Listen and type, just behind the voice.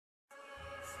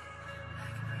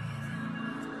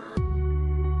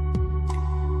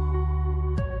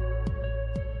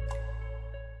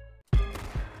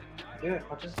Dude,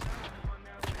 I'll just...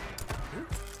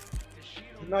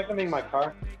 He's not gonna be in my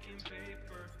car.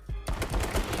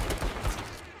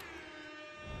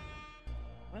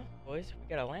 Well, boys,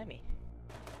 we got a lammy.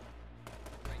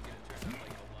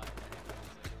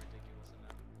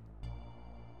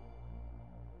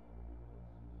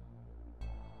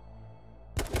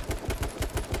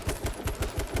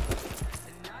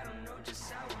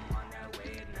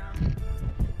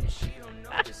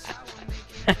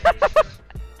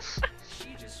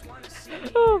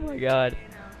 Oh my god.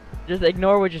 Just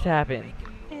ignore what just happened.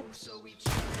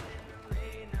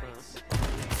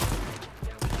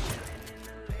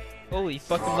 Holy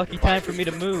fucking lucky time for me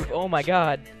to move. Oh my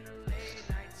god.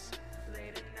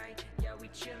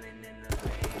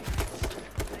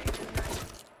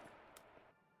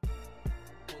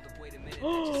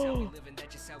 Oh.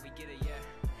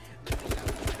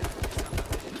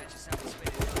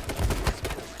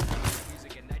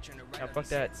 Oh, fuck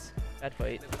that. Bad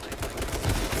fight.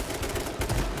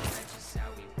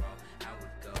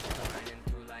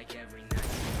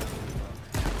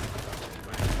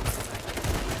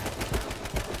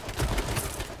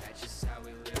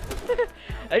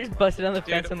 I just busted on the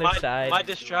fence on their side. My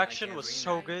distraction was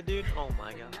so good, dude. Oh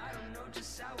my god. What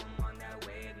just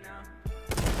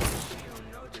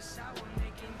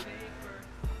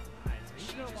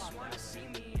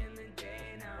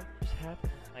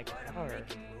happened? My car.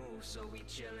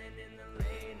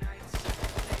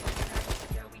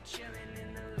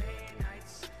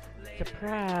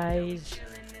 Surprise!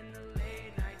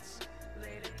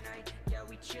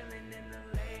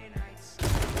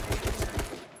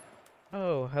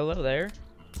 Oh, hello there.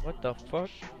 What the fuck?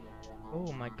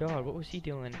 Oh my god, what was he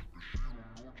doing?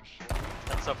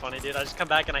 That's so funny, dude. I just come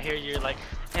back and I hear you like,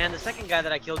 and the second guy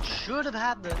that I killed should have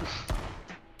had the.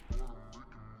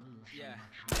 Yeah.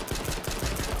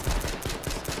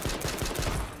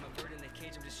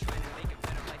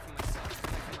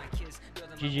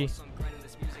 GG.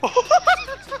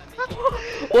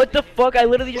 What the fuck? I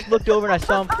literally just looked over and I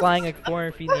saw him flying like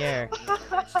 400 feet in the air.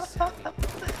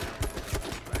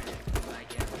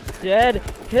 Dead!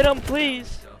 Hit him,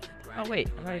 please! Oh wait,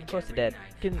 I'm not even close to dead.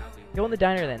 Can go in the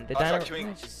diner then. The diner. Sorry,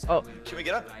 Oh, should we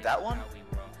get up that one?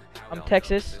 I'm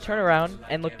Texas. Turn around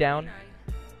and look down.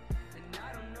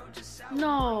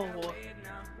 No.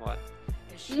 What?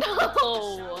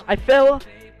 No. I fell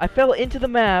into the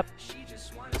map.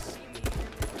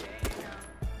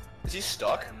 Is he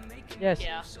stuck? Yes.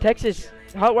 Yeah. Texas,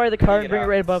 hotwire the car and Get bring it out.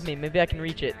 right above me. Maybe I can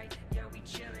reach it. Yeah,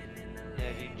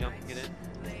 if you can jump and get in.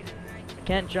 I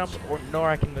can't jump nor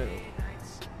I can move.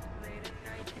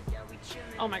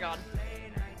 Oh my god.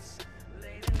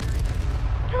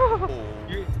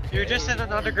 You're just in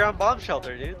an underground bomb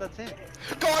shelter, dude. That's it.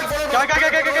 Go on,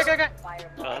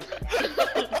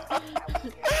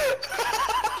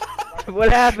 Go.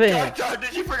 What happened?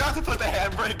 Did you forgot to put the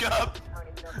handbrake up?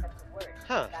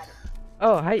 Huh.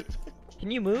 Oh, hi.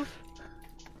 Can you move?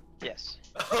 Yes.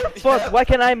 Fuck, why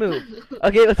can't I move?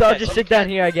 Okay, let's all just sit down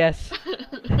here, I guess.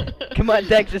 Come on,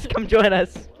 Texas, come join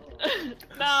us.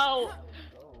 No.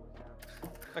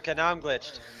 Okay, now I'm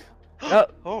glitched. Oh.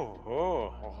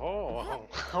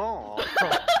 Oh.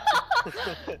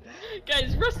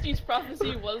 Guys, Rusty's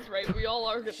prophecy was right. We all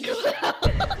are gonna go down.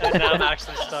 And now I'm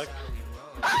actually stuck.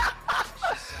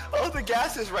 Oh, the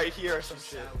gas is right here or some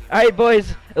shit. Alright,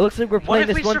 boys, it looks like we're What playing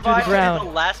if we this one through the survive and we're the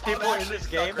ground. last people in this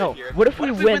game? No, what if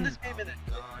we What if win? this game and then...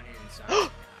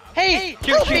 Hey!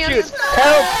 Shoot!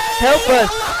 Help! Help us!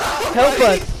 Help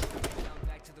us!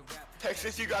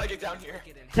 Texas, you gotta get down here.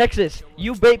 Texas,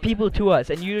 you bait people to us,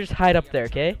 and you just hide up there,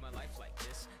 okay?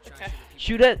 Okay.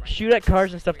 Shoot at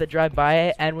cars and stuff that drive by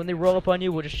it, and when they roll up on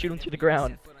you, we'll just shoot them through the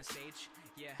ground.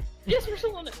 Yes, we're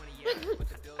still on it.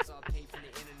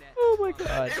 Oh my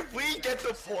god. If we get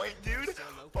the point, dude.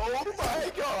 Oh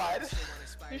my god.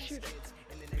 Who's shooting?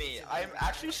 Me, I'm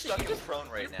actually stuck in prone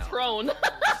right now. Prone.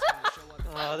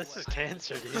 Oh, this is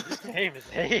cancer, dude. This game is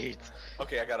hate.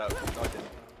 Okay, I got out. No, I didn't.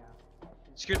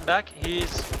 Scooting back.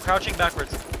 He's crouching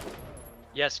backwards.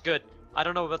 Yes, good. I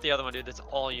don't know about the other one, dude. That's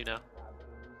all you know.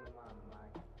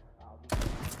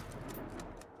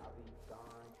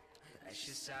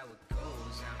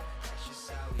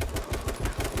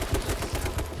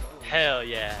 Hell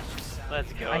yeah.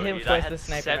 Let's go. I hit him dude. twice had with the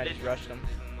sniper and I 7 just rushed him.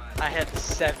 I had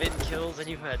 7 kills and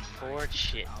you had 4.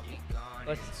 Shit.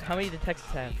 How many did Texas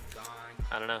have?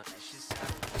 I don't know.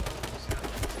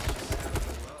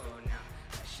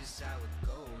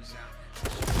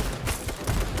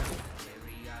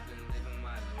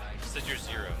 You said you're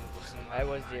 0. I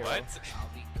was 0. What?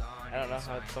 I don't know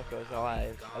how the fuck I was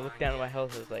alive. I looked down at my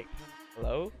health, it was like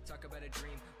Hello?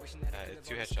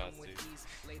 Two headshots,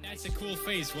 dude. That's a cool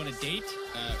face. Want a date?